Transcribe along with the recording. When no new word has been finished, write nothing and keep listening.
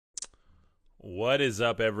What is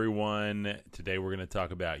up, everyone? Today we're going to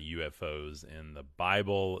talk about UFOs in the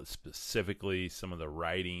Bible, specifically some of the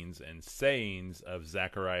writings and sayings of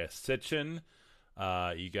Zechariah Sitchin.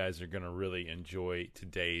 You guys are going to really enjoy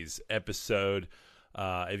today's episode.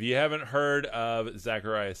 If you haven't heard of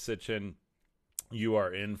Zechariah Sitchin, you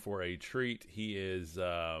are in for a treat. He's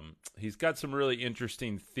got some really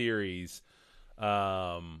interesting theories,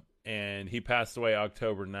 and he passed away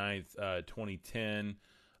October 9th, 2010.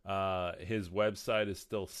 His website is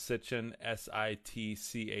still Sitchin,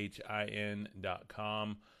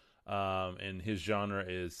 SITCHIN.com. And his genre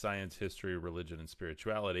is science, history, religion, and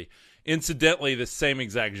spirituality. Incidentally, the same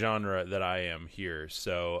exact genre that I am here.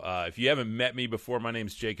 So if you haven't met me before, my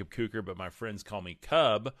name's Jacob Kuker, but my friends call me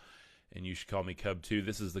Cub, and you should call me Cub too.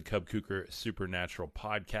 This is the Cub Kuker Supernatural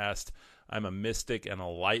Podcast. I'm a mystic and a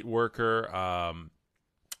light worker,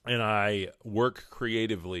 and I work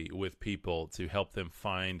creatively with people to help them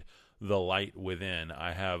find the light within.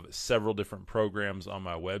 I have several different programs on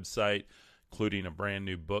my website, including a brand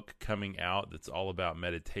new book coming out that's all about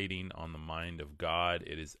meditating on the mind of God.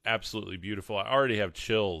 It is absolutely beautiful. I already have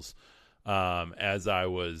chills as I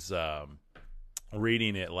was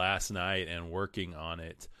reading it last night and working on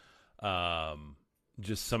it.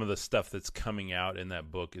 Just some of the stuff that's coming out in that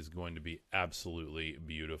book is going to be absolutely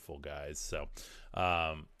beautiful, guys. So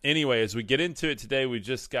anyway, as we get into it today, we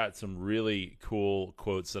just got some really cool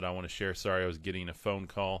quotes that I want to share. Sorry, I was getting a phone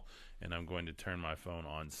call, and I'm going to turn my phone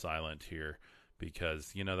on silent here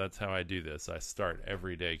because, that's how I do this. I start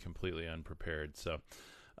every day completely unprepared. So,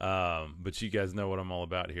 but you guys know what I'm all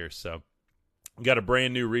about here. So, we got a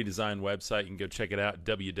brand new redesigned website. You can go check it out,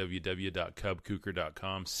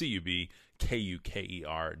 www.cubkuker.com,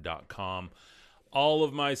 CUBKUKER.com. All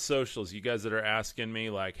of my socials, you guys that are asking me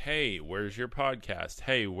like, hey, where's your podcast?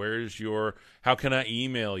 Hey, how can I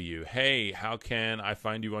email you? Hey, how can I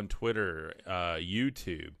find you on Twitter,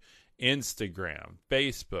 YouTube, Instagram,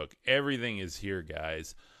 Facebook? Everything is here,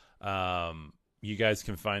 guys. You guys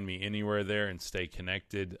can find me anywhere there and stay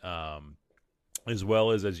connected. As well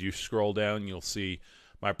as you scroll down, you'll see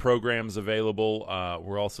my programs available.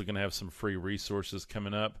 We're also going to have some free resources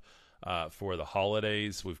coming up for the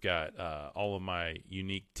holidays. We've got all of my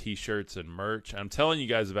unique T-shirts and merch. I'm telling you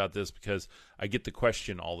guys about this because I get the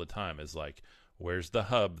question all the time is like, where's the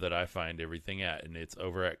hub that I find everything at? And it's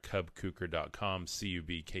over at cubkuker.com,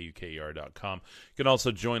 CUBKUKER.com. You can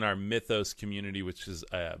also join our Mythos community, which is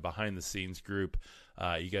a behind-the-scenes group.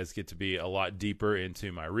 You guys get to be a lot deeper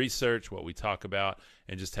into my research, what we talk about,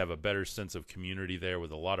 and just have a better sense of community there with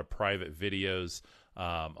a lot of private videos,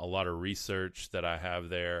 a lot of research that I have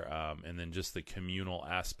there, and then just the communal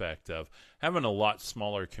aspect of having a lot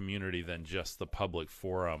smaller community than just the public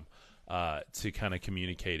forum to kind of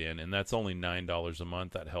communicate in. And that's only $9 a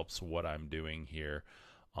month. That helps what I'm doing here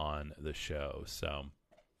on the show. So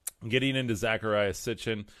getting into Zechariah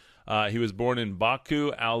Sitchin. He was born in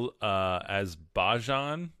Baku,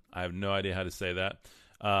 Azerbaijan. I have no idea how to say that.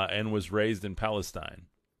 And was raised in Palestine.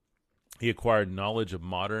 He acquired knowledge of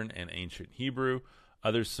modern and ancient Hebrew,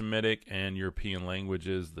 other Semitic and European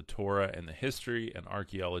languages, the Torah, and the history and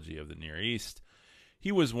archaeology of the Near East.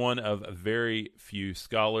 He was one of very few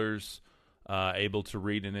scholars able to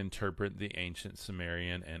read and interpret the ancient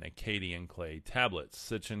Sumerian and Akkadian clay tablets.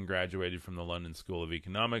 Sitchin graduated from the London School of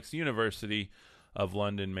Economics, University of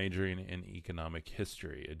London, majoring in economic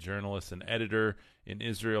history. A journalist and editor in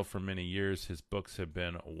Israel for many years, his books have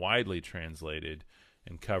been widely translated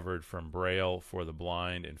and covered from Braille for the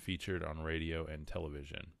blind and featured on radio and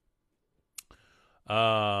television.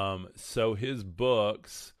 So his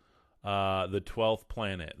books, The 12th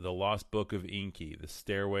Planet, The Lost Book of Enki, The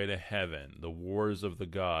Stairway to Heaven, The Wars of the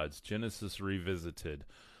Gods, Genesis Revisited,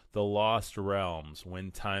 The Lost Realms,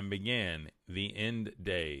 When Time Began, The End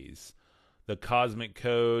Days, The Cosmic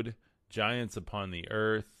Code, Giants Upon the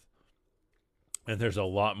Earth, and there's a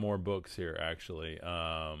lot more books here, actually.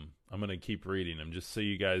 I'm going to keep reading them just so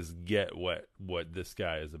you guys get what this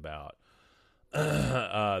guy is about.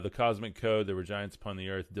 The Cosmic Code, There Were Giants Upon the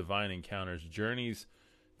Earth, Divine Encounters, Journeys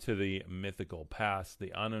to the Mythical Past,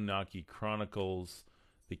 The Anunnaki Chronicles,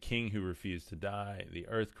 The King Who Refused to Die, The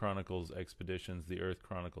Earth Chronicles Expeditions, The Earth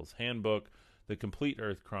Chronicles Handbook, The Complete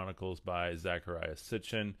Earth Chronicles by Zechariah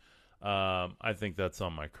Sitchin. I think that's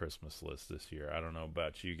on my Christmas list this year. I don't know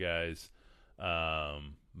about you guys,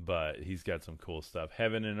 but he's got some cool stuff.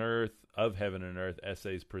 Heaven and Earth,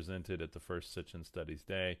 Essays Presented at the First Sitchin Studies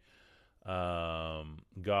Day.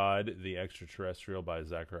 God, the Extraterrestrial by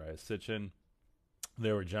Zechariah Sitchin.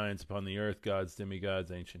 There Were Giants Upon the Earth, Gods,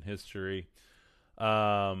 Demigods, Ancient History.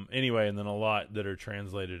 Anyway, and then a lot that are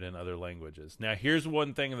translated in other languages. Now, here's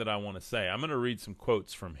one thing that I want to say. I'm going to read some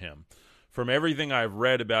quotes from him. from everything I've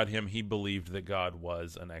read about him, he believed that God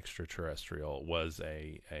was an extraterrestrial, was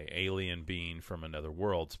a alien being from another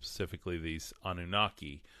world, specifically these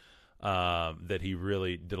Anunnaki, that he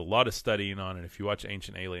really did a lot of studying on. And if you watch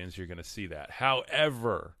Ancient Aliens, you're going to see that.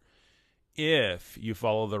 However, if you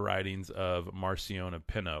follow the writings of Marcion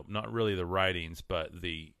Pinto, not really the writings, but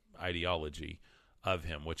the ideology of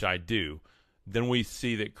him, which I do, then we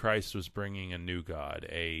see that Christ was bringing a new God,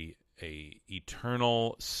 a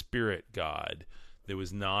eternal spirit God that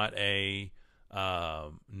was not an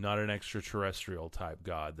extraterrestrial type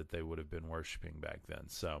God that they would have been worshiping back then.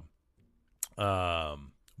 So,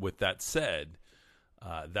 with that said,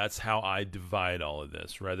 that's how I divide all of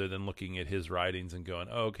this, rather than looking at his writings and going,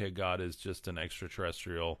 oh, okay, God is just an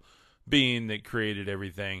extraterrestrial being that created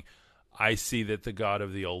everything. I see that the God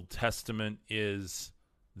of the Old Testament is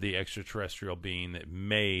the extraterrestrial being that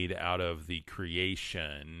made out of the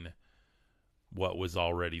creation what was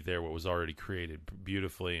already there, what was already created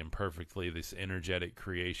beautifully and perfectly, this energetic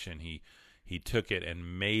creation. He took it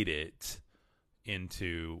and made it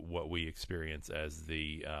into what we experience as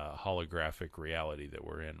the holographic reality that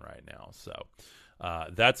we're in right now. So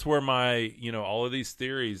that's where my, all of these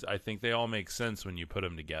theories, I think they all make sense when you put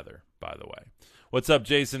them together, by the way. What's up,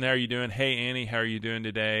 Jason? How are you doing? Hey, Annie, how are you doing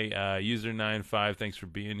today? User 95, thanks for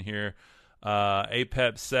being here.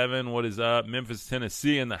 APEP7, what is up? Memphis,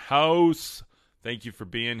 Tennessee in the house. Thank you for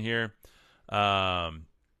being here.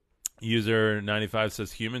 User 95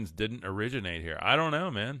 says humans didn't originate here. I don't know,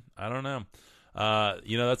 man. I don't know.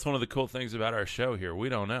 That's one of the cool things about our show here. We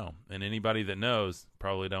don't know. And anybody that knows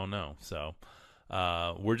probably don't know. So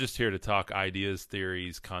we're just here to talk ideas,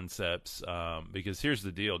 theories, concepts, because here's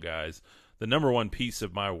the deal, guys. The number one piece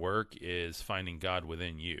of my work is finding God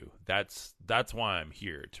within you. That's why I'm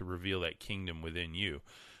here, to reveal that kingdom within you.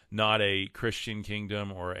 Not a Christian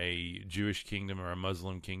kingdom or a Jewish kingdom or a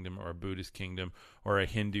Muslim kingdom or a Buddhist kingdom or a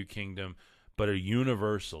Hindu kingdom, but a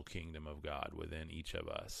universal kingdom of God within each of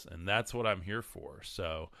us. And that's what I'm here for.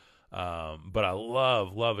 So, but I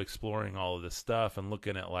love exploring all of this stuff and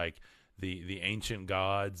looking at like the ancient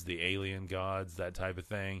gods, the alien gods, that type of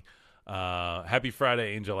thing. Happy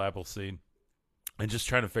Friday, Angel Appleseed. And just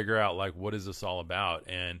trying to figure out like, what is this all about?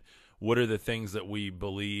 And what are the things that we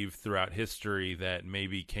believe throughout history that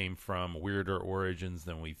maybe came from weirder origins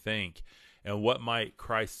than we think? And what might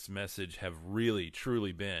Christ's message have really,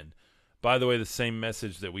 truly been? By the way, the same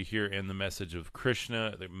message that we hear in the message of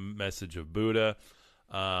Krishna, the message of Buddha,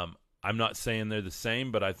 I'm not saying they're the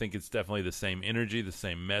same, but I think it's definitely the same energy, the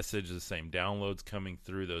same message, the same downloads coming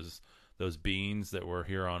through those beings that were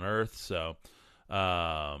here on Earth. So,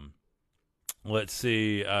 let's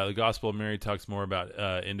see. The Gospel of Mary talks more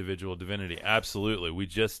about individual divinity. Absolutely. We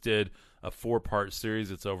just did a 4-part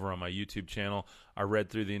series. It's over on my YouTube channel. I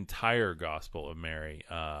read through the entire Gospel of Mary.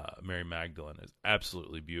 Mary Magdalene is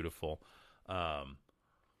absolutely beautiful. You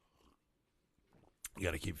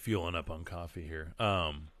got to keep fueling up on coffee here.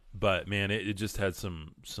 But man, it just had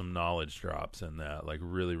some knowledge drops in that, like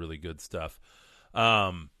really, really good stuff.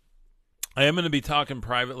 I am going to be talking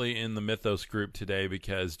privately in the Mythos group today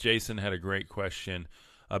because Jason had a great question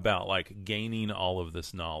about like gaining all of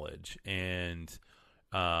this knowledge and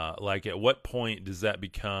like at what point does that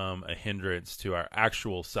become a hindrance to our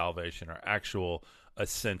actual salvation, our actual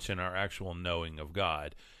ascension, our actual knowing of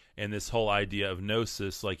God? And this whole idea of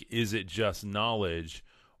gnosis, like, is it just knowledge,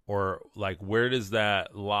 or like where does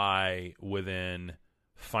that lie within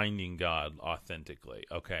finding God authentically?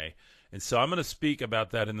 Okay. And so I'm going to speak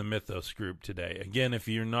about that in the Mythos group today. Again, if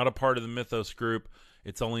you're not a part of the Mythos group,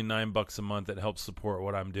 it's only $9 a month. It helps support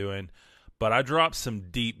what I'm doing. But I drop some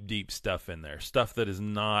deep stuff in there. Stuff that is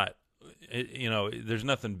not, there's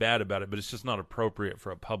nothing bad about it, but it's just not appropriate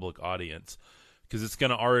for a public audience because it's going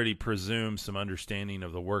to already presume some understanding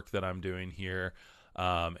of the work that I'm doing here.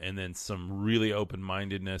 And then some really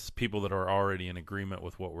open-mindedness, people that are already in agreement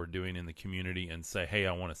with what we're doing in the community and say, hey,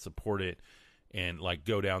 I want to support it, and like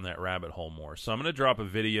go down that rabbit hole more. So I'm going to drop a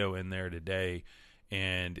video in there today,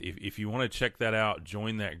 and if you want to check that out,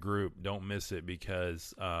 join that group. Don't miss it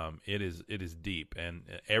because it is deep, and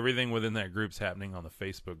everything within that group's happening on the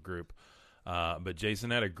Facebook group. But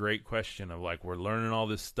Jason had a great question of like, we're learning all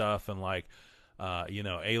this stuff, and like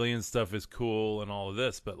alien stuff is cool and all of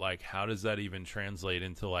this, but like how does that even translate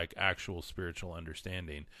into like actual spiritual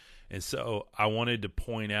understanding? And so I wanted to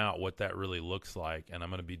point out what that really looks like, and I'm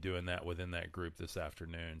going to be doing that within that group this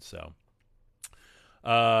afternoon. So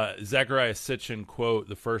Zechariah Sitchin quote,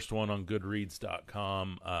 the first one on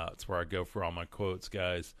Goodreads.com. It's where I go for all my quotes,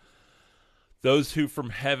 guys. Those who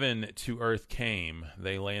from heaven to earth came,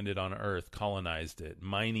 they landed on earth, colonized it,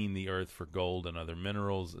 mining the earth for gold and other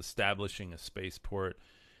minerals, establishing a spaceport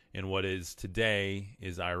in what is today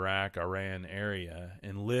is Iraq, Iran area,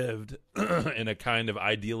 and lived in a kind of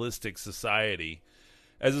idealistic society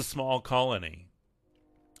as a small colony.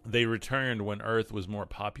 They returned when Earth was more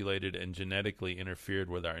populated and genetically interfered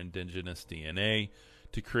with our indigenous DNA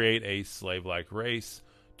to create a slave-like race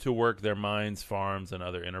to work their mines, farms, and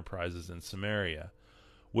other enterprises in Samaria,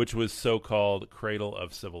 which was so-called cradle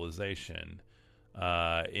of civilization.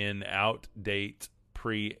 In outdate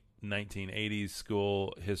pre-1980s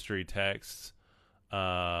school history texts,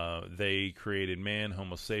 they created man,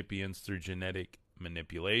 Homo sapiens, through genetic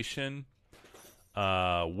manipulation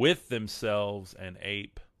with themselves and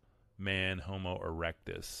ape man, Homo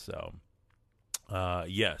erectus. So,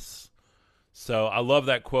 yes. So I love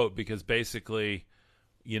that quote because basically,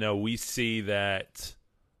 we see that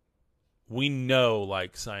we know,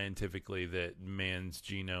 like, scientifically that man's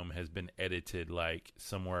genome has been edited, like,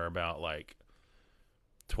 somewhere about, like,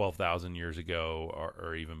 12,000 years ago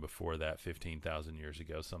or even before that, 15,000 years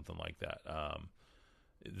ago, something like that.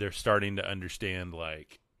 They're starting to understand,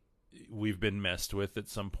 like, we've been messed with at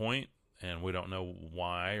some point, and we don't know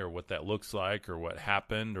why or what that looks like or what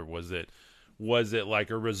happened, or was it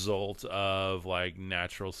like a result of, like,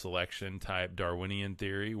 natural selection type Darwinian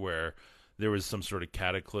theory where there was some sort of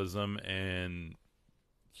cataclysm and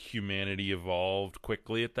humanity evolved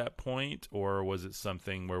quickly at that point, or was it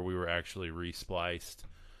something where we were actually respliced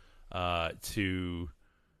to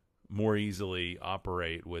more easily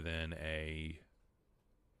operate within a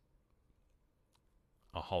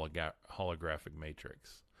holographic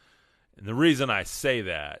matrix? And the reason I say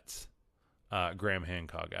that, Graham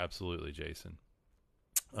Hancock, absolutely, Jason.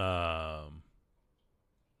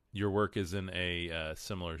 Your work is in a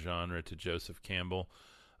similar genre to Joseph Campbell.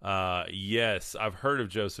 Yes, I've heard of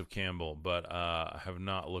Joseph Campbell, but I have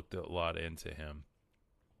not looked a lot into him.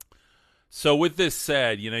 So with this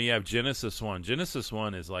said, you have Genesis 1. Genesis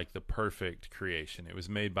 1 is like the perfect creation. It was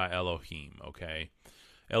made by Elohim, okay?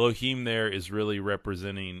 Elohim there is really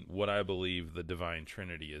representing what I believe the divine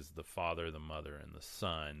trinity is: the Father, the Mother, and the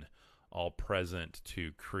Son, all present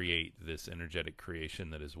to create this energetic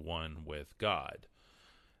creation that is one with God.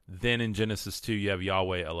 Then in Genesis 2, you have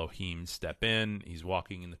Yahweh Elohim step in. He's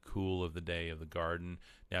walking in the cool of the day of the garden.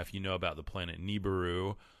 Now, if you know about the planet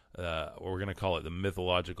Nibiru, or we're going to call it the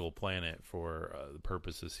mythological planet for the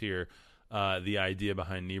purposes here, the idea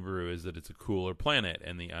behind Nibiru is that it's a cooler planet,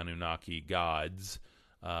 and the Anunnaki gods,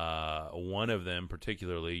 one of them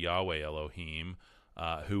particularly Yahweh Elohim,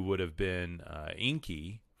 who would have been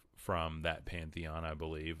Enki from that pantheon, I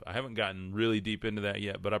believe. I haven't gotten really deep into that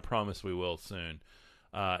yet, but I promise we will soon.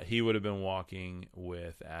 He would have been walking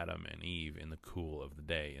with Adam and Eve in the cool of the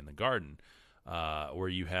day in the garden, where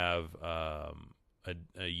you have a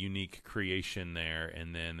unique creation there,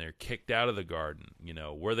 and then they're kicked out of the garden.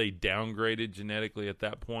 Were they downgraded genetically at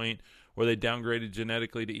that point? Were they downgraded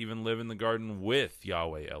genetically to even live in the garden with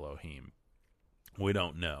Yahweh Elohim? We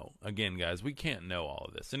don't know. Again, guys, we can't know all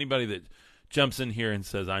of this. Anybody that jumps in here and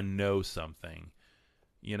says, I know something,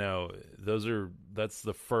 that's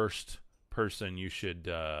the first person you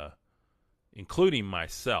should, including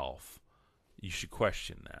myself, you should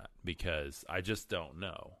question that, because I just don't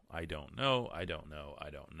know. I don't know.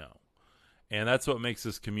 And that's what makes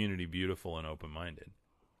this community beautiful and open-minded.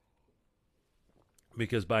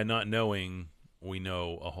 Because by not knowing, we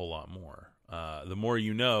know a whole lot more. The more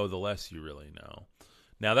you know, the less you really know.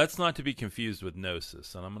 Now, that's not to be confused with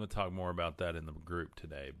gnosis, and I'm going to talk more about that in the group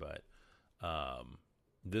today. But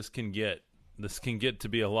this can get to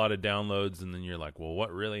be a lot of downloads, and then you're like, well,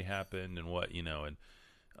 what really happened, and what, and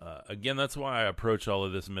again, that's why I approach all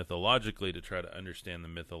of this mythologically, to try to understand the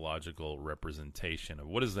mythological representation of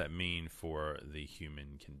what does that mean for the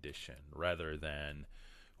human condition, rather than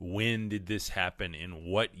when did this happen, in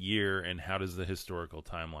what year, and how does the historical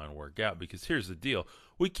timeline work out? Because here's the deal.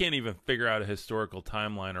 We can't even figure out a historical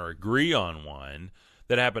timeline or agree on one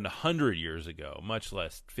that happened 100 years ago, much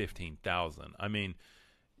less 15,000. I mean,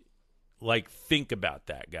 like, think about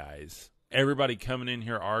that, guys. Everybody coming in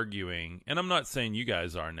here arguing, and I'm not saying you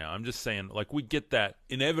guys are now. I'm just saying, like, we get that.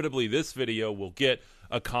 Inevitably, this video will get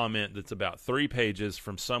a comment that's about 3 pages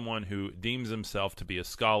from someone who deems himself to be a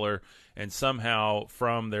scholar, and somehow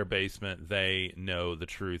from their basement they know the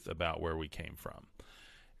truth about where we came from.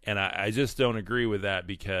 And I just don't agree with that,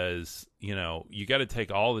 because, you got to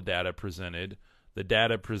take all the data presented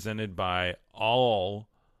by all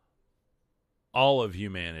of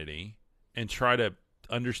humanity, and try to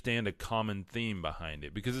understand a common theme behind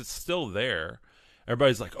it, because it's still there.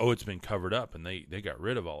 Everybody's like, oh, it's been covered up, and they got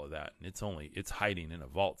rid of all of that, and it's hiding in a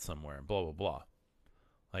vault somewhere, and blah, blah, blah.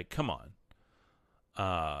 Like, come on.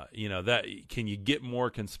 That can you get more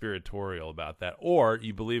conspiratorial about that? Or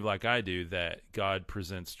you believe like I do that God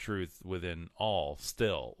presents truth within all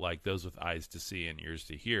still, like those with eyes to see and ears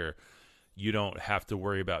to hear. You don't have to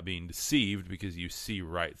worry about being deceived because you see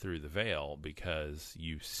right through the veil, because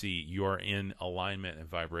you're in alignment and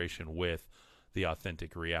vibration with the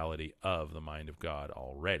authentic reality of the mind of God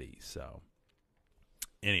already. So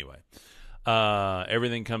anyway,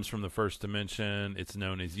 everything comes from the first dimension. It's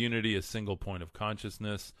known as unity, a single point of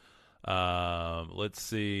consciousness. Let's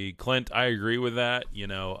see, Clint, I agree with that.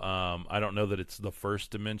 I don't know that it's the first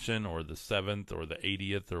dimension or the seventh or the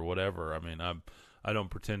 80th or whatever. I mean, I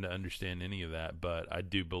don't pretend to understand any of that, but I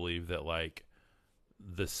do believe that like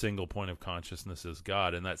the single point of consciousness is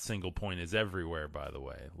God, and that single point is everywhere, by the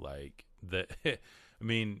way. Like that. I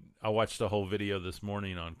mean, I watched a whole video this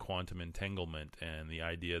morning on quantum entanglement and the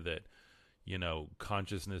idea that,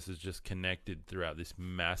 consciousness is just connected throughout this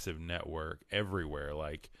massive network everywhere.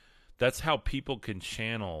 Like that's how people can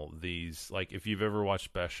channel these. Like if you've ever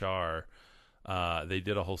watched Bashar, they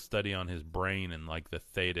did a whole study on his brain and like the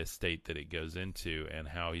theta state that it goes into and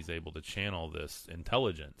how he's able to channel this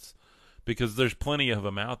intelligence, because there's plenty of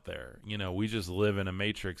them out there. We just live in a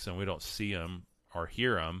matrix and we don't see them or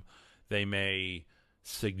hear them. They may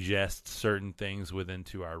suggest certain things within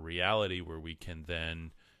to our reality where we can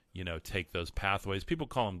then, take those pathways. People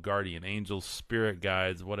call them guardian angels, spirit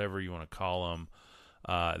guides, whatever you want to call them.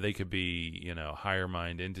 They could be, higher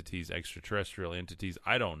mind entities, extraterrestrial entities.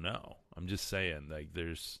 I don't know. I'm just saying, like,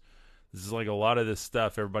 this is like a lot of this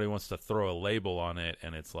stuff. Everybody wants to throw a label on it,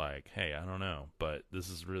 and it's like, hey, I don't know, but this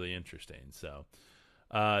is really interesting. So,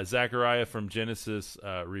 Zechariah from Genesis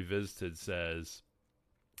Revisited says,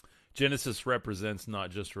 Genesis represents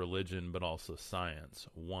not just religion, but also science.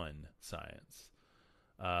 One science.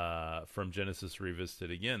 From Genesis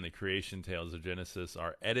Revisited again, the creation tales of Genesis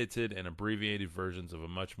are edited and abbreviated versions of a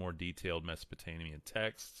much more detailed Mesopotamian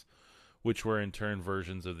texts, which were in turn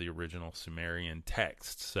versions of the original Sumerian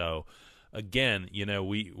text. So again,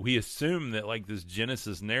 we assume that like this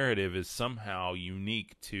Genesis narrative is somehow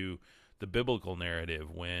unique to the biblical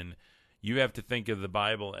narrative, when you have to think of the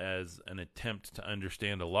Bible as an attempt to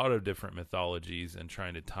understand a lot of different mythologies and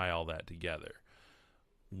trying to tie all that together.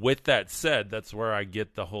 With that said, that's where I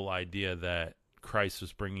get the whole idea that Christ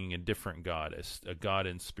was bringing a different God, a God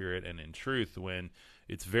in spirit and in truth, when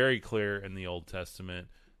it's very clear in the Old Testament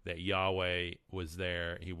that Yahweh was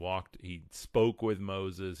there. He spoke with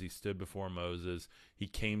Moses, he stood before Moses, he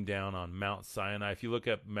came down on Mount Sinai. If you look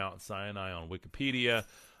up Mount Sinai on Wikipedia,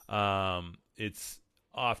 it's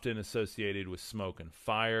often associated with smoke and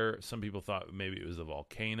fire. Some people thought maybe it was a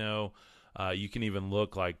volcano. You can even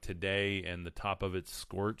look like today and the top of it's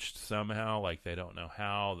scorched somehow, like they don't know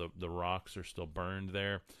how. The rocks are still burned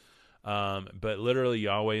there. But literally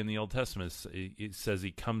Yahweh in the Old Testament, it says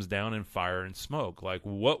he comes down in fire and smoke. Like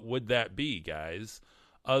what would that be, guys,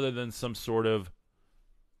 other than some sort of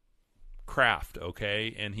craft,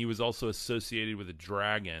 okay? And he was also associated with a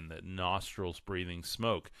dragon, that nostrils breathing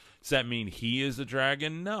smoke. Does that mean he is a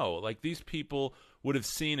dragon? No. Like these people would have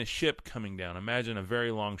seen a ship coming down. Imagine a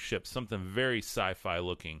very long ship, something very sci-fi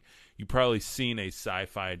looking. You've probably seen a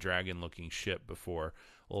sci-fi dragon-looking ship before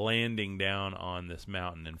landing down on this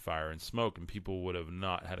mountain in fire and smoke, and people would have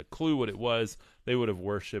not had a clue what it was. They would have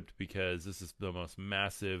worshipped, because this is the most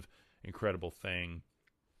massive, incredible thing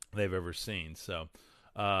they've ever seen. So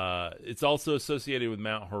it's also associated with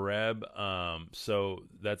Mount Horeb. So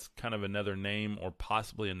that's kind of another name, or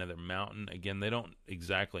possibly another mountain. Again, they don't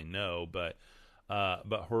exactly know, but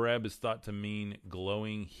Horeb is thought to mean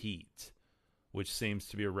glowing heat, which seems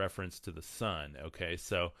to be a reference to the sun. Okay,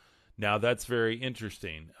 so now that's very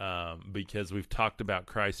interesting, because we've talked about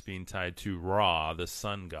Christ being tied to Ra, the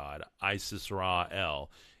sun god, Isis Ra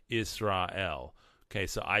El, Israel. Okay,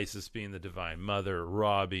 so Isis being the divine mother,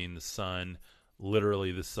 Ra being the sun,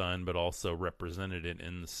 literally the sun, but also represented it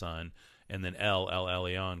in the sun, and then El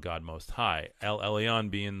Elyon, God Most High. El Elyon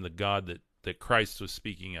being the God that Christ was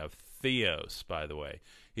speaking of. Theos, by the way.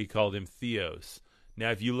 He called him Theos. Now,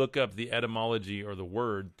 if you look up the etymology or the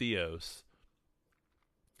word Theos,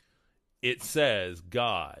 it says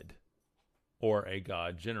God, or a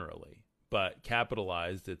God generally, but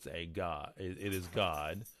capitalized, it's a God. It is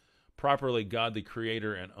God. Properly, God, the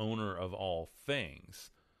creator and owner of all things.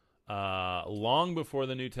 Long before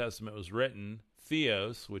the New Testament was written,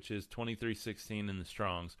 Theos, which is 2316 in the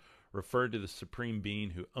Strongs, referred to the supreme being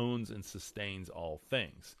who owns and sustains all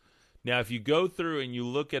things. Now, if you go through and you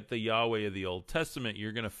look at the Yahweh of the Old Testament,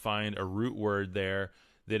 you're going to find a root word there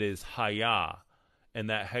that is Hayah. And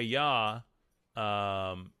that Hayah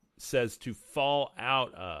says to fall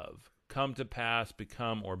out of, come to pass,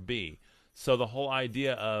 become, or be. So the whole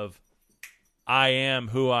idea of I am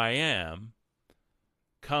who I am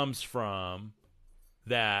comes from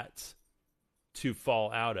that to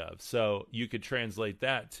fall out of. So you could translate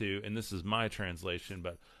that to, and this is my translation,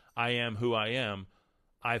 but I am who I am.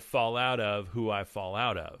 I fall out of who I fall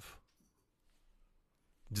out of.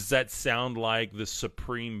 Does that sound like the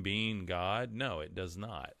supreme being God? No, it does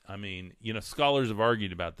not. I mean, scholars have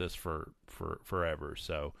argued about this for forever.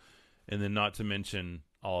 So, and then not to mention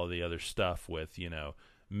all of the other stuff with,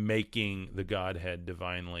 making the Godhead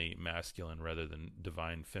divinely masculine rather than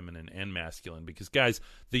divine feminine and masculine. Because, guys,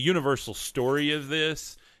 the universal story of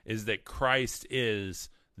this is that Christ is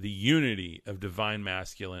the unity of divine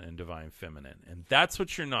masculine and divine feminine. And that's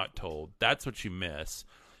what you're not told. That's what you miss.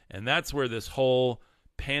 And that's where this whole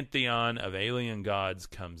pantheon of alien gods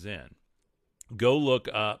comes in. Go look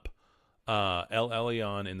up El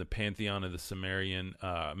Elyon in the pantheon of the Sumerian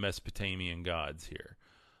Mesopotamian gods here.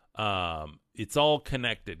 It's all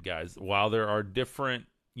connected, guys. While there are different,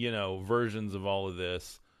 versions of all of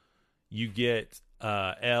this, you get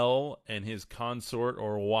El and his consort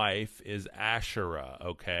or wife is Asherah,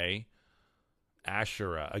 okay?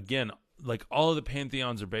 Asherah. Again, like all of the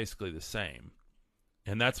pantheons are basically the same.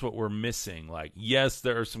 And that's what we're missing. Like, yes,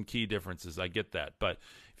 there are some key differences. I get that. But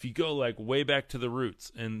if you go like way back to the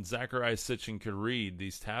roots, and Zechariah Sitchin could read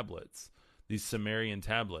these tablets, these Sumerian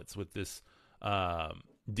tablets with this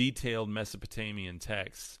detailed Mesopotamian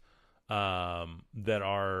texts that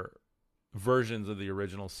are versions of the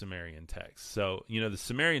original Sumerian text. So, the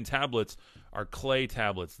Sumerian tablets are clay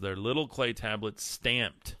tablets. They're little clay tablets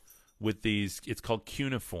stamped with these, it's called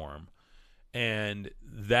cuneiform. And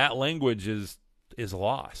that language is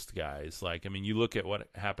lost, guys. Like, I mean, you look at what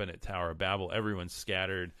happened at Tower of Babel, everyone's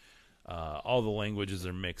scattered. All the languages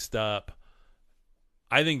are mixed up.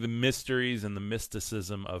 I think the mysteries and the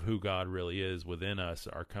mysticism of who God really is within us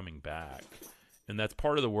are coming back. And that's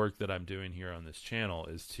part of the work that I'm doing here on this channel,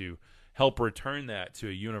 is to help return that to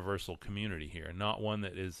a universal community here, not one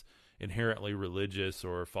that is inherently religious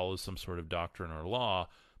or follows some sort of doctrine or law,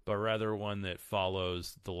 but rather one that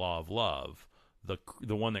follows the law of love,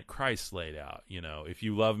 the one that Christ laid out. If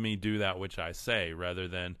you love me, do that which I say, rather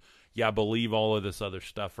than, believe all of this other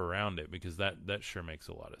stuff around it, because that sure makes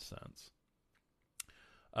a lot of sense.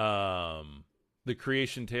 The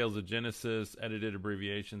creation tales of Genesis, edited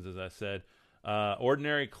abbreviations, as I said.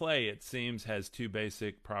 Ordinary clay, it seems, has two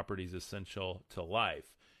basic properties essential to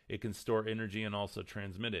life. It can store energy and also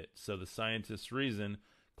transmit it. So the scientists reason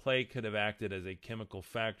clay could have acted as a chemical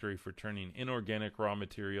factory for turning inorganic raw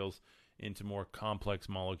materials into more complex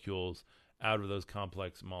molecules. Out of those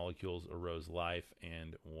complex molecules arose life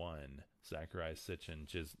and one. Zechariah Sitchin,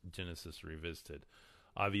 Genesis Revisited.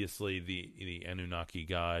 Obviously, the Anunnaki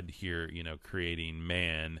God here, creating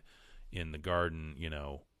man in the garden,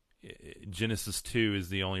 Genesis 2 is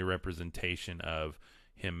the only representation of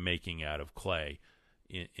him making out of clay.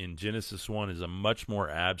 In Genesis 1 is a much more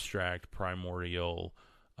abstract, primordial,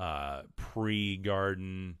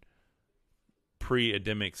 pre-garden,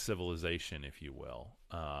 pre-Adamic civilization, if you will,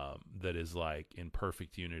 that is like in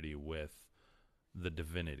perfect unity with the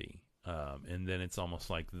divinity. And then it's almost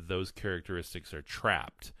like those characteristics are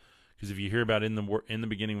trapped. Because if you hear about in the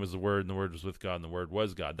beginning was the Word, and the Word was with God, and the Word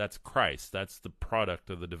was God, that's Christ. That's the product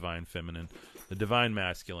of the divine feminine, the divine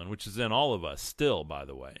masculine, which is in all of us still, by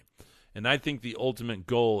the way. And I think the ultimate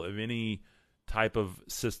goal of any type of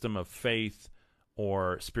system of faith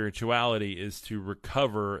or spirituality is to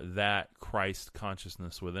recover that Christ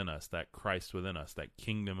consciousness within us, that Christ within us, that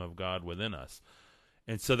kingdom of God within us.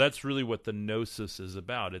 And so that's really what the gnosis is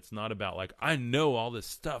about. It's not about like, I know all this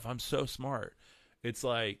stuff, I'm so smart. It's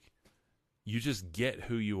like, you just get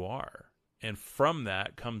who you are. And from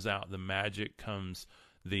that comes out the magic, comes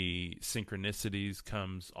the synchronicities,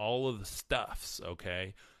 comes all of the stuffs,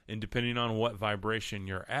 okay? And depending on what vibration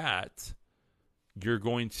you're at, you're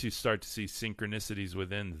going to start to see synchronicities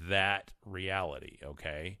within that reality,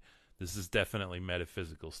 okay? This is definitely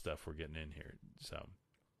metaphysical stuff we're getting in here. So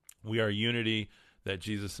we are unity. That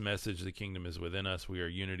Jesus' message, the kingdom is within us. We are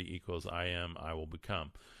unity equals I am, I will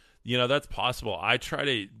become. That's possible. I try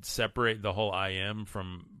to separate the whole I am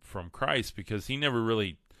from Christ, because he never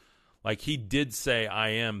really, like, he did say I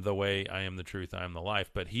am the way, I am the truth, I am the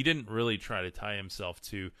life, but he didn't really try to tie himself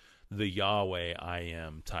to the Yahweh I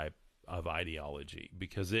am type of ideology,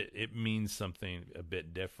 because it means something a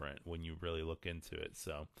bit different when you really look into it.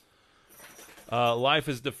 So life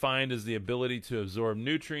is defined as the ability to absorb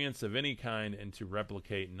nutrients of any kind and to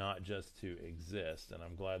replicate, not just to exist. And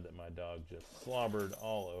I'm glad that my dog just slobbered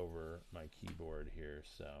all over my keyboard here.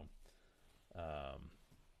 So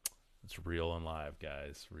it's real and live,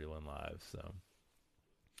 guys. Real and live. So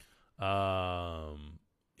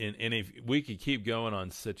And if we could keep going on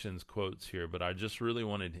Sitchin's quotes here, but I just really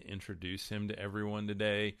wanted to introduce him to everyone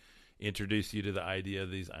today, introduce you to the idea of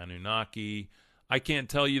these Anunnaki. I can't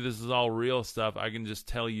tell you this is all real stuff. I can just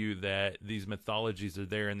tell you that these mythologies are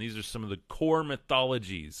there, and these are some of the core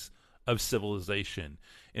mythologies of civilization.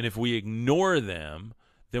 And if we ignore them,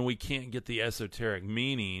 then we can't get the esoteric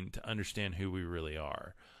meaning to understand who we really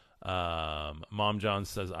are. Mom John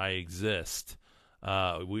says, I exist.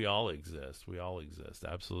 We all exist. We all exist.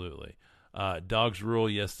 Absolutely. Dogs rule.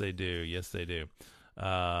 Yes, they do. Yes, they do.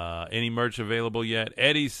 Any merch available yet?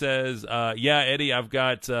 Eddie says, yeah, Eddie, I've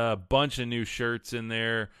got a bunch of new shirts in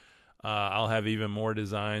there. I'll have even more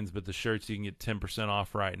designs, but the shirts you can get 10%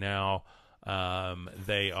 off right now.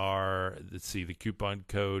 They are, let's see, the coupon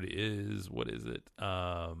code is, what is it?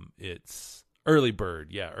 It's early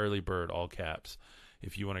bird. Yeah, early bird, all caps.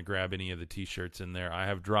 If you want to grab any of the t-shirts in there, I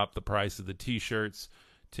have dropped the price of the t-shirts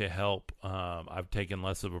to help. I've taken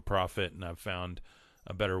less of a profit, and I've found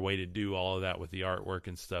a better way to do all of that with the artwork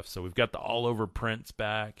and stuff. So we've got the all over prints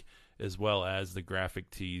back, as well as the graphic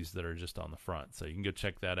tees that are just on the front. So you can go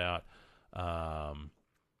check that out.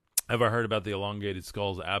 Have I heard about the elongated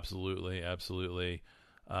skulls? Absolutely, absolutely.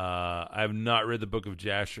 I have not read the Book of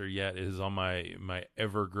Jasher yet. It is on my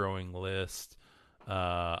ever-growing list.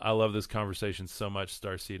 I love this conversation so much,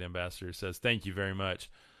 Starseed Ambassador says. Thank you very much.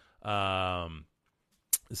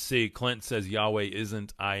 See, Clint says Yahweh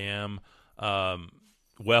isn't, I am.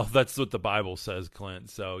 Well, that's what the Bible says,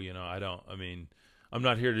 Clint. So, I'm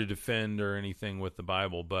not here to defend or anything with the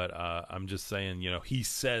Bible, but I'm just saying, he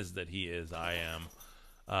says that he is, I am.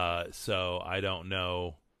 So I don't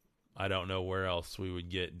know where else we would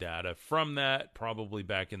get data from that. Probably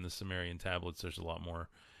back in the Sumerian tablets, there's a lot more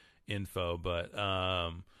info. But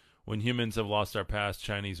when humans have lost our past,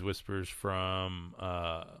 Chinese whispers from,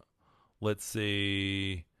 let's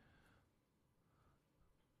see.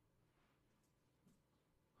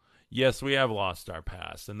 Yes, we have lost our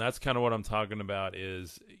past, and that's kind of what I'm talking about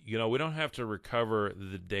is, we don't have to recover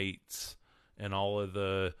the dates and all of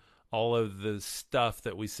the stuff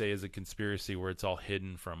that we say is a conspiracy where it's all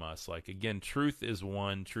hidden from us. Like, again, truth is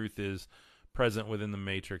one. Truth is present within the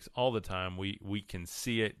matrix all the time. We can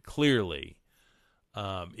see it clearly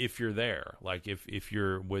if you're there. Like, if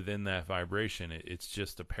you're within that vibration, it's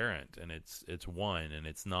just apparent, and it's one, and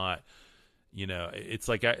it's not... it's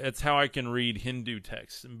like it's how I can read Hindu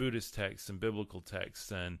texts and Buddhist texts and biblical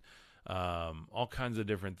texts and all kinds of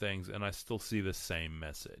different things, and I still see the same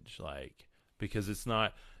message. Like, because it's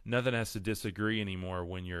not, nothing has to disagree anymore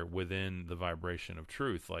when you're within the vibration of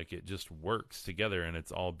truth. Like, it just works together, and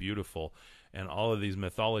it's all beautiful. And all of these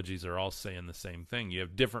mythologies are all saying the same thing. You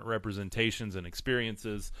have different representations and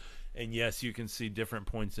experiences, and yes, you can see different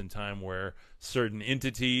points in time where certain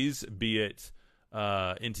entities, be it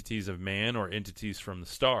entities of man or entities from the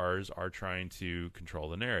stars, are trying to control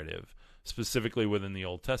the narrative, specifically within the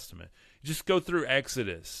Old Testament. You just go through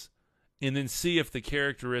Exodus and then see if the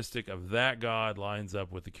characteristic of that God lines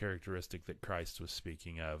up with the characteristic that Christ was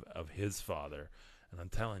speaking of his Father. And I'm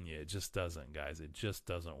telling you, it just doesn't, guys. It just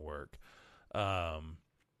doesn't work.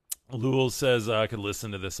 Lul says, I could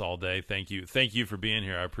listen to this all day. Thank you. Thank you for being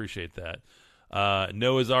here. I appreciate that.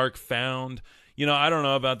 Noah's Ark found... I don't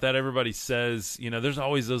know about that. Everybody says, there's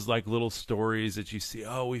always those like little stories that you see,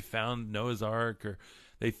 oh, we found Noah's Ark, or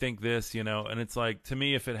they think this, and it's like, to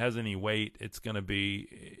me, if it has any weight, it's going to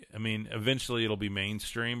be, eventually it'll be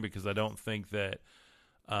mainstream, because I don't think that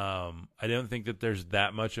there's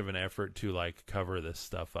that much of an effort to like cover this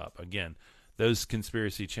stuff up. Again, those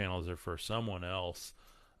conspiracy channels are for someone else.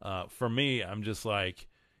 For me, I'm just like,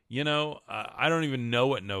 I don't even know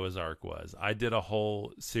what Noah's Ark was. I did a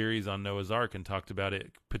whole series on Noah's Ark and talked about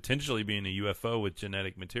it potentially being a UFO with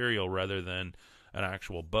genetic material rather than an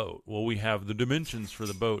actual boat. Well, we have the dimensions for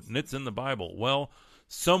the boat, and it's in the Bible. Well,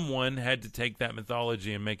 someone had to take that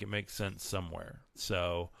mythology and make it make sense somewhere.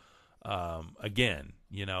 So, again,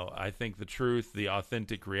 I think the truth, the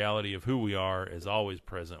authentic reality of who we are is always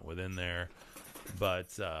present within there. But,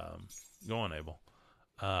 go on, Abel.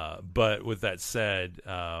 But with that said,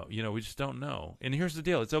 we just don't know. And here's the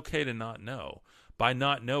deal. It's okay to not know. By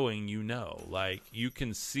not knowing, like, you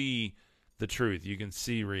can see the truth. You can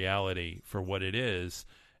see reality for what it is,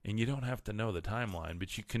 and you don't have to know the timeline,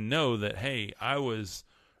 but you can know that, hey, I was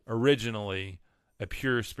originally a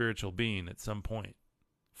pure spiritual being at some point,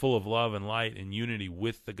 full of love and light and unity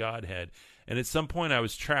with the Godhead. And at some point I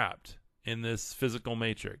was trapped in this physical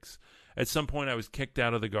matrix. At some point, I was kicked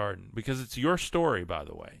out of the garden, because it's your story, by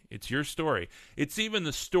the way. It's your story. It's even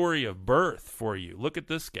the story of birth for you. Look at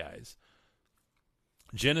this, guys.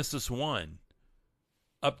 Genesis 1,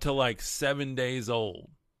 up to like 7 days old.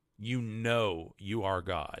 you know you are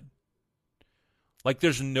God. Like,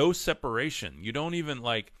 there's no separation. You don't even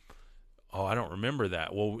like, oh, I don't remember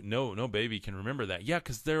that. Well, no baby can remember that. Yeah,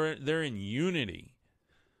 because they're in unity.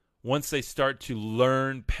 Once they start to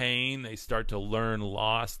learn pain, they start to learn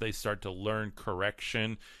loss, they start to learn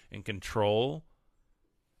correction and control,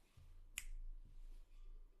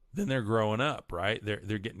 then they're growing up, right?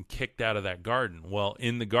 They're getting kicked out of that garden. Well,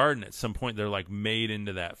 in the garden, at some point, they're like made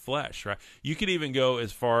into that flesh, right? You could even go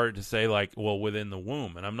as far to say, like, well, within the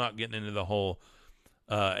womb. And I'm not getting into the whole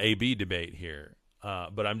A-B debate here.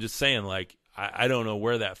 But I'm just saying, like, I don't know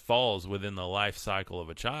where that falls within the life cycle of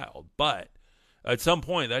a child. But at some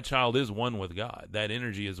point, that child is one with God. That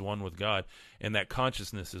energy is one with God. And that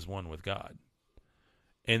consciousness is one with God.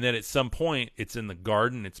 And then at some point, it's in the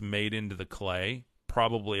garden. It's made into the clay,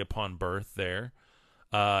 probably upon birth there.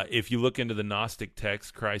 If you look into the Gnostic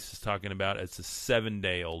text, Christ is talking about it's a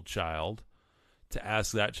 7-day-old child, to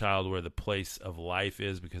ask that child where the place of life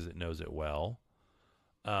is because it knows it well.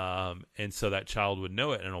 And so that child would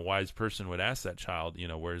know it, and a wise person would ask that child,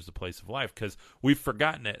 where's the place of life? Because we've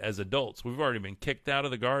forgotten it as adults. We've already been kicked out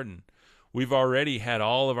of the garden. We've already had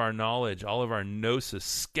all of our knowledge, all of our gnosis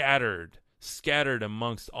scattered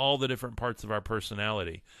amongst all the different parts of our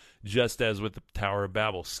personality, just as with the Tower of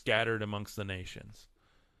Babel, scattered amongst the nations.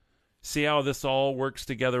 See how this all works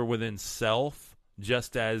together within self,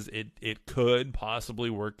 just as it could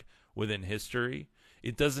possibly work within history?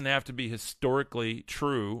 It doesn't have to be historically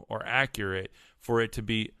true or accurate for it to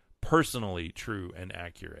be personally true and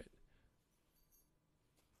accurate.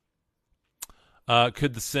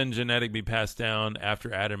 Could the sin genetic be passed down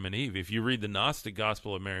after Adam and Eve? If you read the Gnostic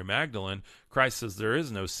Gospel of Mary Magdalene, Christ says there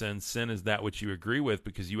is no sin. Sin is that which you agree with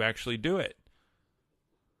because you actually do it.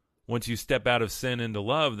 Once you step out of sin into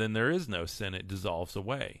love, then there is no sin. It dissolves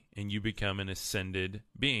away, and you become an ascended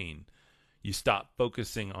being. You stop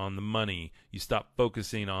focusing on the money. You stop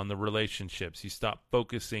focusing on the relationships. You stop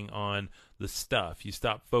focusing on the stuff. You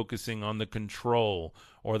stop focusing on the control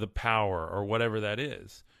or the power or whatever that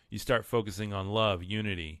is. You start focusing on love,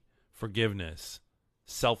 unity, forgiveness,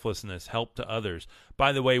 selflessness, help to others.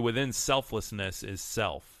 By the way, within selflessness is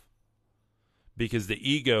self. Because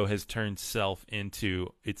the ego has turned self into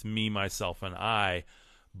it's me, myself, and I.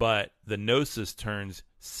 But the gnosis turns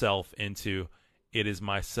self into it is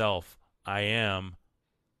myself. I am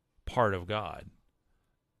part of God,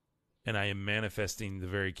 and I am manifesting the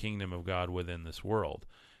very kingdom of God within this world.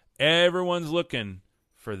 Everyone's looking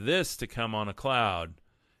for this to come on a cloud,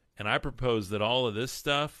 and I propose that all of this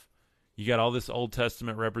stuff, you got all this Old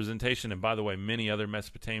Testament representation, and by the way, many other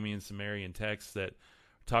Mesopotamian, Sumerian texts that are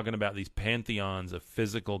talking about these pantheons of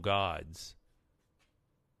physical gods.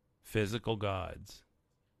 Physical gods.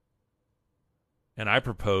 And I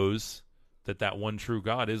propose that one true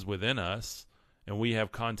God is within us, and we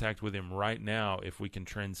have contact with him right now if we can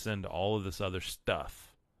transcend all of this other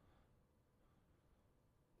stuff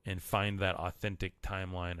and find that authentic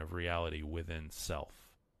timeline of reality within self.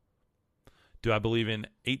 Do I believe in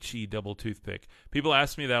HE double toothpick? People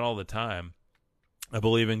ask me that all the time. I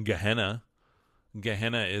believe in Gehenna.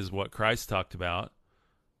 Gehenna is what Christ talked about.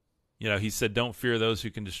 He said, don't fear those who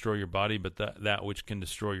can destroy your body, but that which can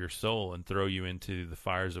destroy your soul and throw you into the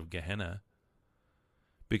fires of Gehenna.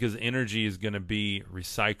 Because energy is going to be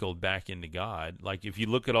recycled back into God. Like, if you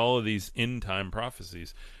look at all of these end-time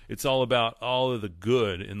prophecies, it's all about all of the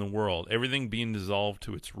good in the world, everything being dissolved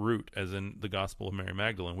to its root, as in the Gospel of Mary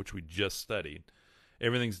Magdalene, which we just studied.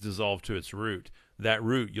 Everything's dissolved to its root. That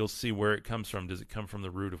root, you'll see where it comes from. Does it come from the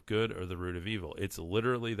root of good or the root of evil? It's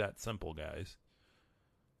literally that simple, guys.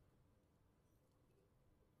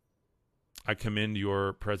 I commend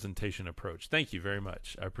your presentation approach. Thank you very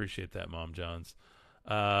much. I appreciate that, Mom Johns.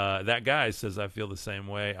 That guy says, I feel the same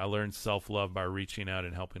way. I learned self-love by reaching out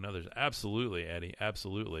and helping others. Absolutely, Eddie.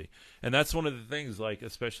 Absolutely. And that's one of the things, like,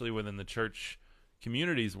 especially within the church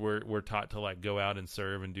communities, we're taught to, like, go out and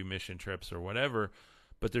serve and do mission trips or whatever,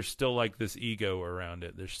 but there's still, like, this ego around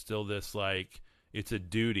it. There's still this, like, it's a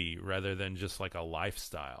duty rather than just, like, a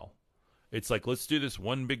lifestyle. It's like, let's do this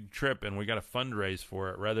one big trip and we got to fundraise for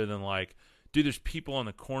it, rather than, like, dude, there's people on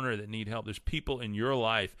the corner that need help. There's people in your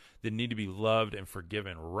life that need to be loved and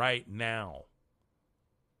forgiven right now.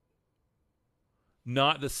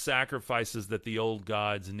 Not the sacrifices that the old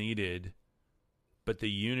gods needed, but the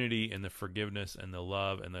unity and the forgiveness and the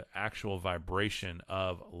love and the actual vibration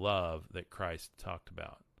of love that Christ talked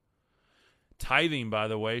about. Tithing, by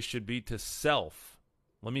the way, should be to self.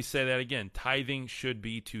 Let me say that again. Tithing should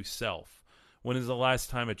be to self. When is the last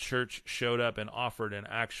time a church showed up and offered an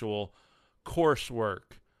actual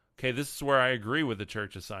coursework? Okay, this is where I agree with the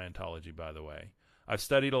Church of Scientology, by the way. I've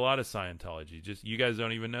studied a lot of Scientology. Just you guys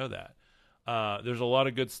don't even know that. There's a lot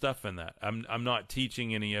of good stuff in that. I'm not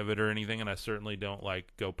teaching any of it or anything, and I certainly don't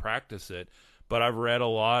go practice it. But I've read a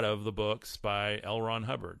lot of the books by L. Ron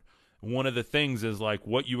Hubbard. One of the things is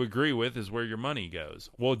what you agree with is where your money goes.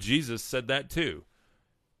 Well, Jesus said that too.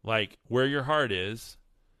 Where your heart is,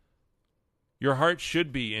 your heart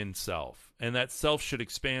should be in self, and that self should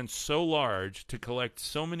expand so large to collect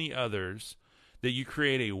so many others that you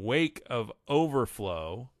create a wake of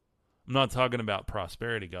overflow. I'm not talking about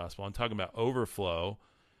prosperity gospel. I'm talking about overflow,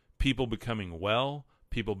 people becoming well,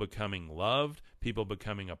 people becoming loved, people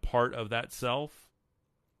becoming a part of that self.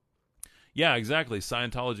 Yeah, exactly.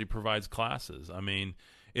 Scientology provides classes. I mean,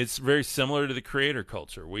 it's very similar to the creator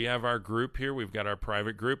culture. We have our group here. We've got our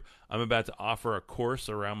private group. I'm about to offer a course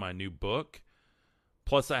around my new book.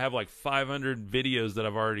 Plus, I have 500 videos that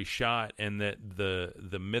I've already shot and that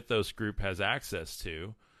the Mythos group has access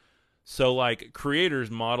to. So,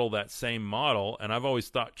 creators model that same model, and I've always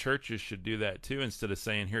thought churches should do that too. Instead of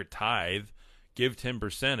saying, here, tithe, give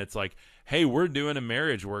 10%. It's hey, we're doing a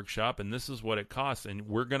marriage workshop, and this is what it costs, and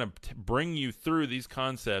we're going to bring you through these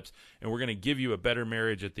concepts, and we're going to give you a better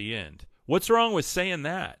marriage at the end. What's wrong with saying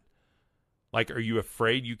that? Are you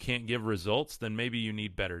afraid you can't give results? Then maybe you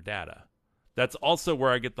need better data. That's also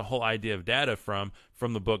where I get the whole idea of data from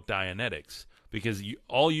the book Dianetics, because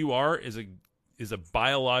all you are is a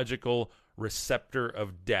biological receptor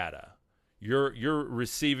of data. You're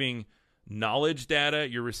receiving knowledge data,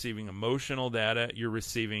 you're receiving emotional data, you're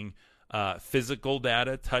receiving physical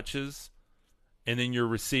data, touches, and then you're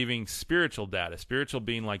receiving spiritual data. Spiritual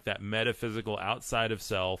being that metaphysical outside of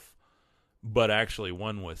self, but actually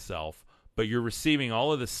one with self. But you're receiving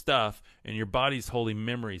all of this stuff, and your body's holding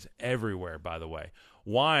memories everywhere, by the way.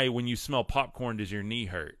 Why, when you smell popcorn, does your knee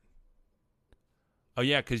hurt? Oh,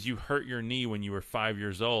 yeah, because you hurt your knee when you were 5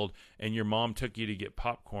 years old, and your mom took you to get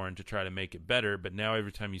popcorn to try to make it better, but now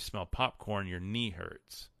every time you smell popcorn, your knee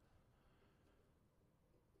hurts.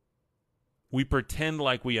 We pretend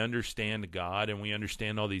like we understand God, and we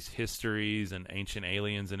understand all these histories and ancient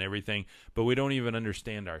aliens and everything, but we don't even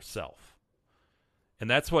understand ourselves. And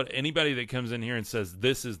that's what anybody that comes in here and says,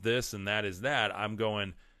 this is this and that is that, I'm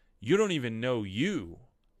going, you don't even know you.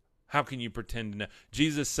 How can you pretend to know?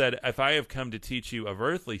 Jesus said, if I have come to teach you of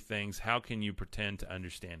earthly things, how can you pretend to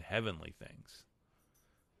understand heavenly things?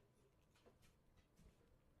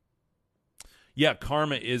 Yeah,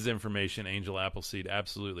 karma is information, Angel Appleseed,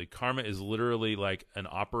 absolutely. Karma is literally an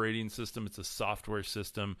operating system. It's a software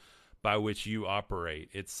system by which you operate.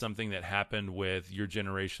 It's something that happened with your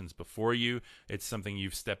generations before you. It's something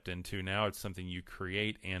you've stepped into now. It's something you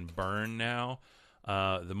create and burn now.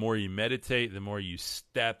 The more you meditate, the more you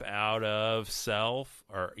step out of self,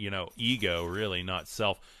 or, ego, really, not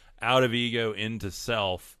self, out of ego into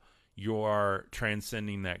self, you are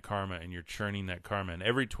transcending that karma and you're churning that karma. And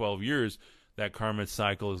every 12 years, that karma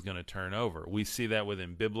cycle is going to turn over. We see that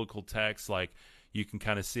within biblical texts, you can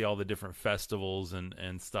kind of see all the different festivals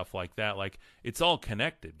and stuff like that. It's all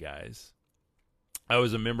connected, guys. I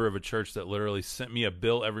was a member of a church that literally sent me a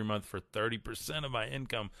bill every month for 30% of my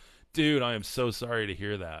income. Dude, I am so sorry to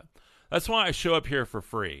hear that. That's why I show up here for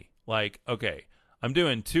free. Okay, I'm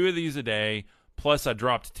doing 2 of these a day, plus I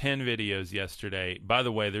dropped 10 videos yesterday. By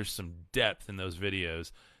the way, there's some depth in those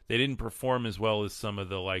videos. They didn't perform as well as some of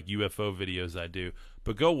the UFO videos I do.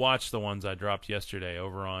 But go watch the ones I dropped yesterday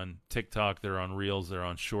over on TikTok. They're on Reels. They're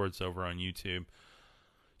on Shorts over on YouTube.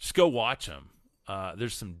 Just go watch them.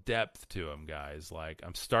 There's some depth to them, guys.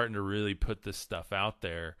 I'm starting to really put this stuff out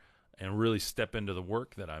there and really step into the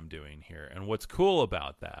work that I'm doing here. And what's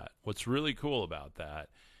really cool about that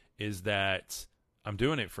is that I'm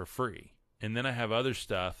doing it for free. And then I have other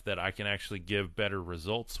stuff that I can actually give better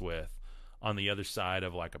results with on the other side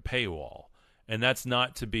of a paywall. And that's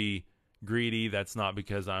not to be greedy. That's not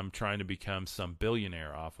because I'm trying to become some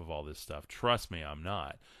billionaire off of all this stuff. Trust me, I'm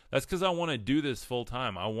not. That's because I want to do this full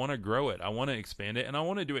time. I want to grow it. I want to expand it, and I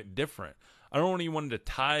want to do it different. I don't want anyone to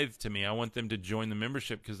tithe to me. I want them to join the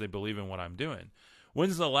membership because they believe in what I'm doing.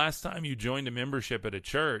 When's the last time you joined a membership at a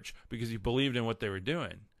church because you believed in what they were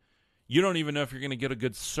doing? You don't even know if you're going to get a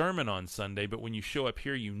good sermon on Sunday, but when you show up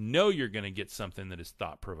here, you know you're going to get something that is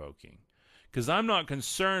thought-provoking. Because I'm not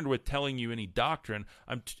concerned with telling you any doctrine.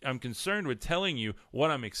 I'm concerned with telling you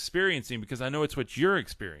what I'm experiencing because I know it's what you're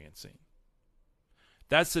experiencing.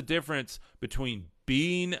 That's the difference between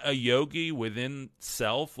being a yogi within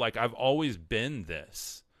self, I've always been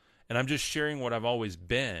this, and I'm just sharing what I've always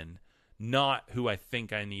been, not who I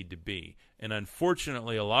think I need to be. And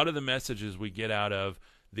unfortunately, a lot of the messages we get out of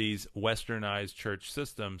these westernized church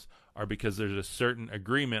systems are because there's a certain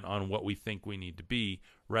agreement on what we think we need to be,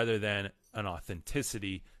 rather than an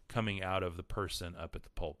authenticity coming out of the person up at the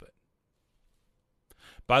pulpit.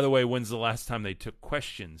 By the way, when's the last time they took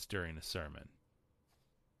questions during a sermon?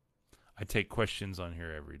 I take questions on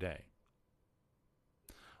here every day.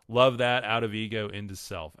 Love that, out of ego into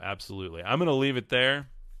self. Absolutely. I'm going to leave it there.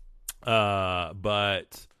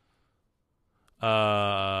 But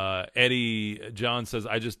Eddie John says,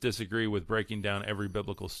 I just disagree with breaking down every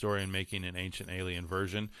biblical story and making an ancient alien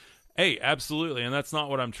version. Hey, absolutely. And that's not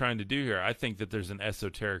what I'm trying to do here. I think that there's an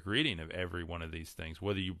esoteric reading of every one of these things,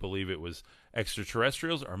 whether you believe it was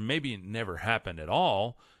extraterrestrials or maybe it never happened at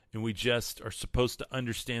all, and we just are supposed to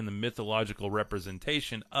understand the mythological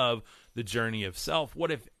representation of the journey of self. What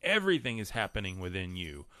if everything is happening within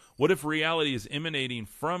you? What if reality is emanating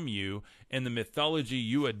from you and the mythology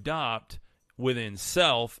you adopt within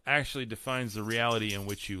self actually defines the reality in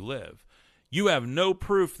which you live? You have no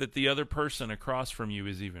proof that the other person across from you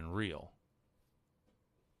is even real.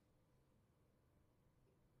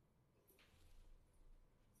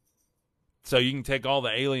 So you can take all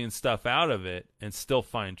the alien stuff out of it and still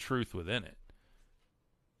find truth within it.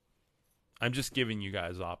 I'm just giving you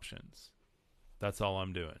guys options. That's all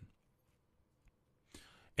I'm doing.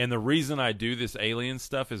 And the reason I do this alien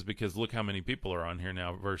stuff is because look how many people are on here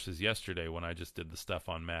now versus yesterday when I just did the stuff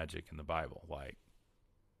on magic in the Bible. Like,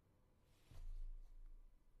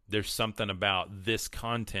 there's something about this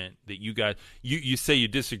content that you guys, you say you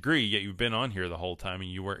disagree, yet you've been on here the whole time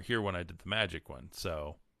and you weren't here when I did the magic one.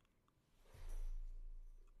 So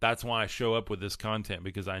that's why I show up with this content,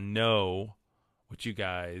 because I know what you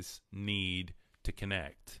guys need to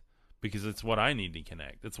connect, because it's what I need to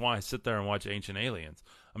connect. That's why I sit there and watch Ancient Aliens.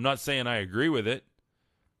 I'm not saying I agree with it,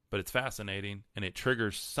 but it's fascinating, and it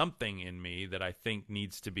triggers something in me that I think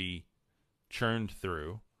needs to be churned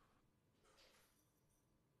through.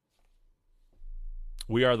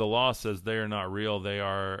 We Are the Law says they are not real. They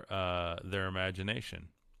are their imagination.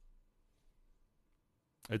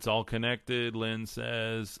 It's all connected, Lynn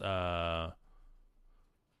says.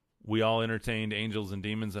 We all entertained angels and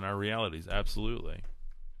demons in our realities. Absolutely.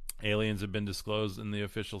 Aliens have been disclosed in the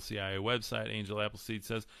official CIA website. Angel Appleseed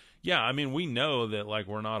says, yeah, I mean, we know that, like,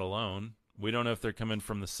 we're not alone. We don't know if they're coming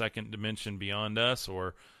from the second dimension beyond us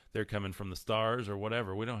or they're coming from the stars or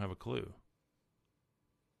whatever. We don't have a clue.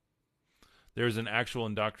 There's an actual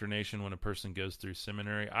indoctrination when a person goes through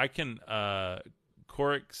seminary. I can,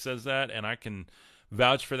 Korik says that, and I can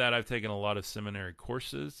vouch for that. I've taken a lot of seminary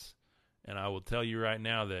courses, and I will tell you right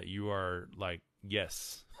now that you are like,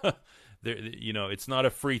 yes. There, you know, it's not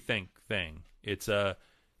a free thing. It's a,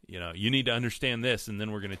 you know, you need to understand this, and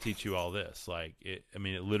then we're going to teach you all this. Like, it, I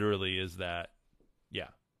mean, it literally is that. Yeah,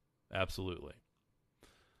 absolutely.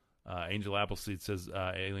 Angel Appleseed says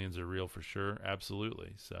aliens are real for sure.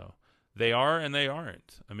 Absolutely. So they are and they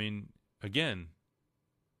aren't. I mean, again,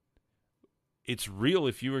 it's real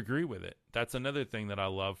if you agree with it. That's another thing that I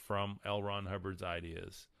love from L. Ron Hubbard's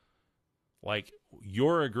ideas. Like,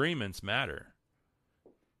 your agreements matter.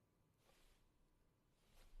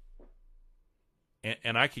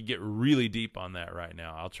 And I could get really deep on that right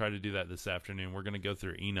now. I'll try to do that this afternoon. We're going to go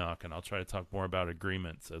through Enoch, and I'll try to talk more about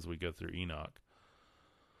agreements as we go through Enoch.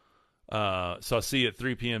 So I'll see you at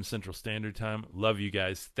 3 p.m. Central Standard Time. Love you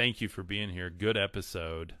guys. Thank you for being here. Good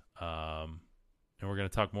episode. And we're going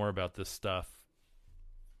to talk more about this stuff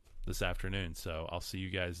this afternoon. So I'll see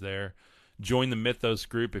you guys there. Join the Mythos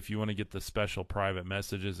group if you want to get the special private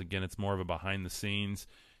messages. Again, it's more of a behind the scenes.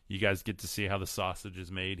 You guys get to see how the sausage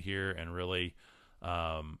is made here and really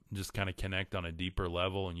just kind of connect on a deeper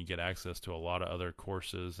level, and you get access to a lot of other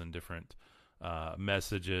courses and different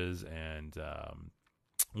messages and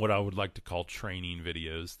what I would like to call training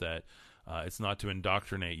videos that it's not to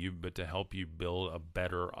indoctrinate you, but to help you build a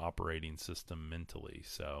better operating system mentally.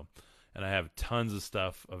 So, and I have tons of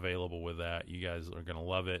stuff available with that. You guys are going to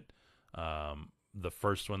love it. The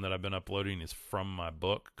first one that I've been uploading is from my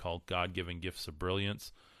book called God-Given Gifts of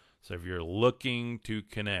Brilliance. So if you're looking to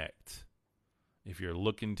connect, with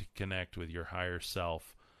your higher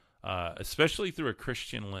self, especially through a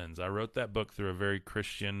Christian lens. I wrote that book through a very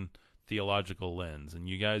Christian theological lens, and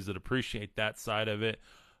you guys that appreciate that side of it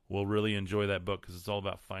will really enjoy that book because it's all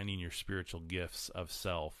about finding your spiritual gifts of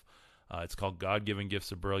self. It's called God-Given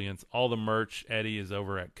Gifts of Brilliance. All the merch, Eddie, is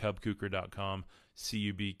over at cubkuker.com,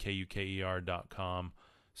 cubkuker.com.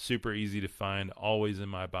 Super easy to find, always in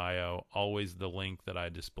my bio, always the link that I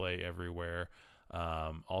display everywhere.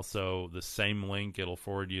 Also, the same link, it'll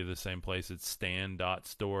forward you to the same place. It's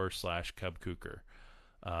stan.store/cubkuker.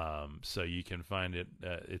 So you can find it.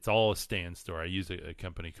 It's all a Stan store. I use a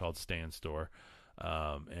company called Stan Store.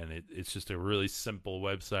 And it's just a really simple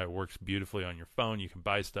website. It works beautifully on your phone. You can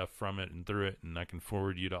buy stuff from it and through it, and I can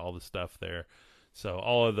forward you to all the stuff there. So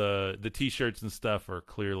all of the T-shirts and stuff are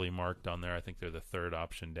clearly marked on there. I think they're the third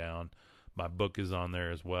option down. My book is on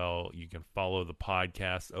there as well. You can follow the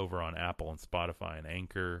podcast over on Apple and Spotify and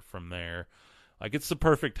Anchor from there. Like, it's the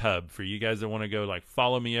perfect hub for you guys that want to go, like,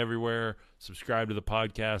 follow me everywhere, subscribe to the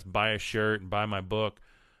podcast, buy a shirt, and buy my book.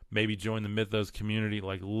 Maybe join the Mythos community.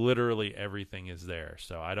 Like, literally everything is there.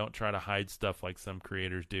 So I don't try to hide stuff like some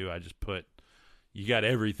creators do. I just put, you got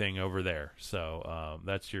everything over there. So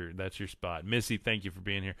that's your spot. Missy, thank you for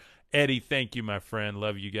being here. Eddie, thank you, my friend.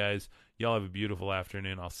 Love you guys. Y'all have a beautiful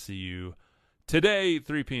afternoon. I'll see you today,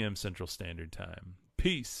 3 p.m. Central Standard Time.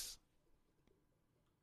 Peace.